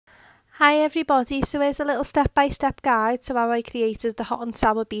Hi everybody, so here's a little step-by-step guide to how I created the hot and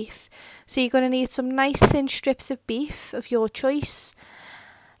sour beef. So you're going to need some nice thin strips of beef of your choice.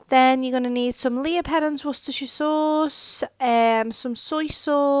 Then you're going to need some Leah Perrins Worcestershire sauce, some soy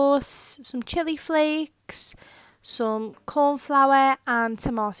sauce, some chilli flakes, some corn flour and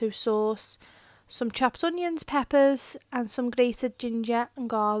tomato sauce, some chopped onions, peppers and some grated ginger and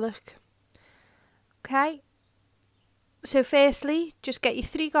garlic. Okay. So firstly, just get your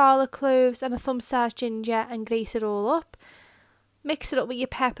 3 garlic cloves and a thumb-sized ginger and grate it all up. Mix it up with your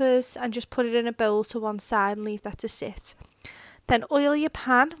peppers and just put it in a bowl to one side and leave that to sit. Then oil your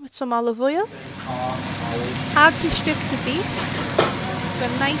pan with some olive oil. Add your strips of beef. To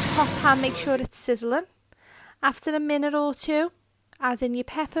a nice hot pan, make sure it's sizzling. After a minute or two, add in your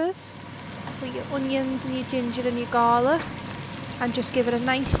peppers with your onions and your ginger and your garlic and just give it a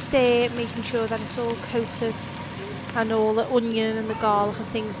nice stir, making sure that it's all coated and all the onion and the garlic and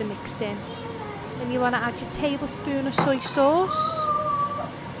things are mixed in. Then you want to add your tablespoon of soy sauce.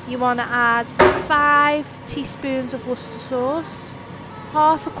 You want to add 5 teaspoons of Worcester sauce,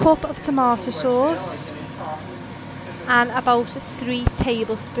 half a cup of tomato sauce, and about 3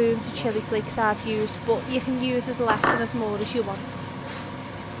 tablespoons of chilli flakes I've used, but you can use as less and as more as you want.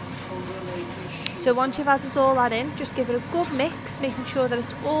 So once you've added all that in, just give it a good mix, making sure that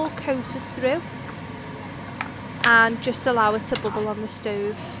it's all coated through, and just allow it to bubble on the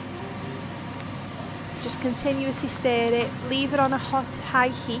stove. Just continuously stir it, leave it on a hot, high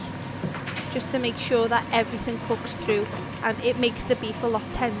heat, just to make sure that everything cooks through, and it makes the beef a lot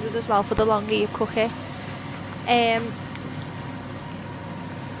tenderer as well for the longer you cook it. Oh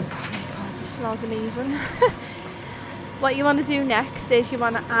my god, this smells amazing. What you want to do next is you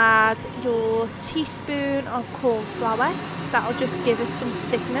want to add your teaspoon of corn flour. That'll just give it some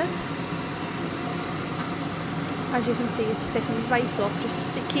thickness. As you can see, it's thickened right up.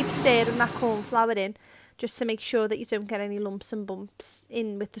 Just keep stirring that corn flour in, just to make sure that you don't get any lumps and bumps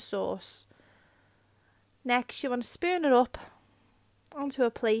in with the sauce. Next, you want to spoon it up onto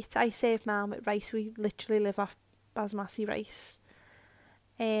a plate. I serve mine with rice. We literally live off basmati rice.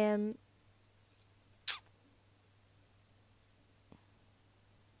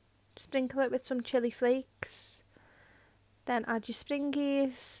 Sprinkle it with some chilli flakes. Then add your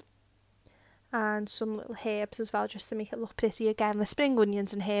springies and some little herbs as well, just to make it look pretty. Again, the spring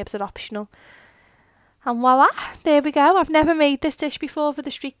onions and herbs are optional. And voila, there we go. I've never made this dish before for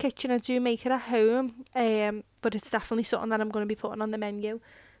the street kitchen. I do make it at home, but it's definitely something that I'm going to be putting on the menu.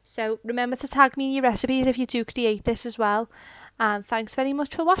 So remember to tag me in your recipes if you do create this as well. And thanks very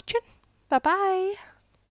much for watching. Bye bye.